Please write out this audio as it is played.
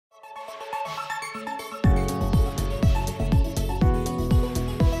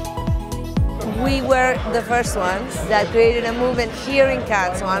We were the first ones that created a movement here in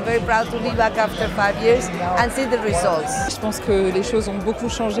Cannes, so I'm very proud to be back after 5 years and see the results. Je pense que les choses ont beaucoup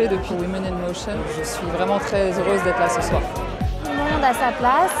changé depuis Women in Motion. Je suis vraiment très heureuse d'être là ce soir. Tout le monde a sa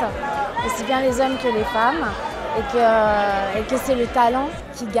place, aussi bien les hommes que les femmes, et que c'est le talent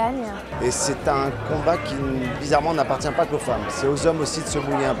qui gagne. Et c'est un combat qui, bizarrement, n'appartient pas qu'aux femmes. C'est aux hommes aussi de se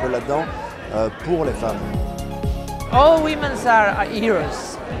mouiller un peu là-dedans pour les femmes. All women are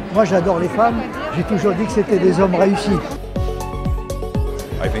heroes. Moi j'adore les femmes, j'ai toujours dit que c'était des hommes réussis.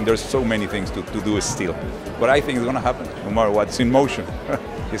 I think there's so many things to do still. But I think it's going to happen. No matter what's in motion,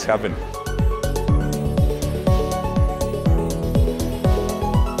 it's happening.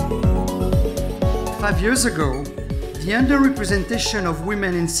 Five years ago, the underrepresentation of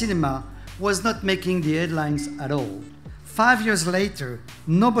women in cinema was not making the headlines at all. 5 years later,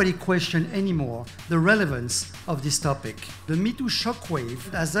 nobody questioned anymore the relevance of this topic. The Me Too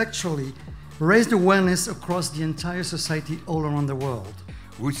shockwave has actually raised awareness across the entire society all around the world.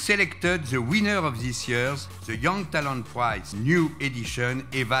 We selected the winner of this year's, the Young Talent Prize new edition,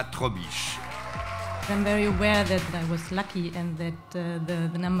 Eva Trobisch. I'm very aware that I was lucky and that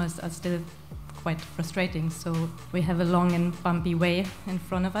the numbers are still quite frustrating, so we have a long and bumpy way in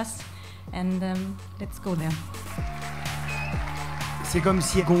front of us, and let's go there. C'est comme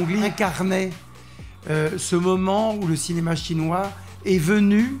si Gong Li incarnait ce moment où le cinéma chinois est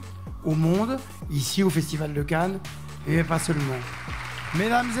venu au monde, ici au Festival de Cannes, et pas seulement.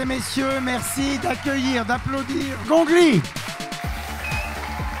 Mesdames et messieurs, merci d'accueillir, d'applaudir Gong Li.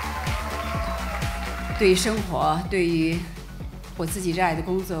 对于生活，对于我自己热爱的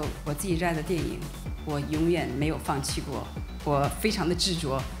工作，我自己热爱的电影，我永远没有放弃过。我非常的执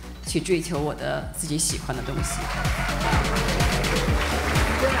着，去追求我的自己喜欢的东西。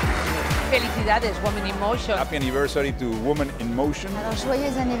 Felicidades, Women in Motion. Happy anniversary to Women in Motion. Alors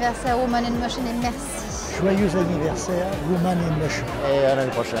joyeux anniversaire Women in Motion et merci. Joyeux anniversaire, Women in Motion. Et à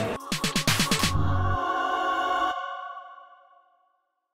l'année prochaine.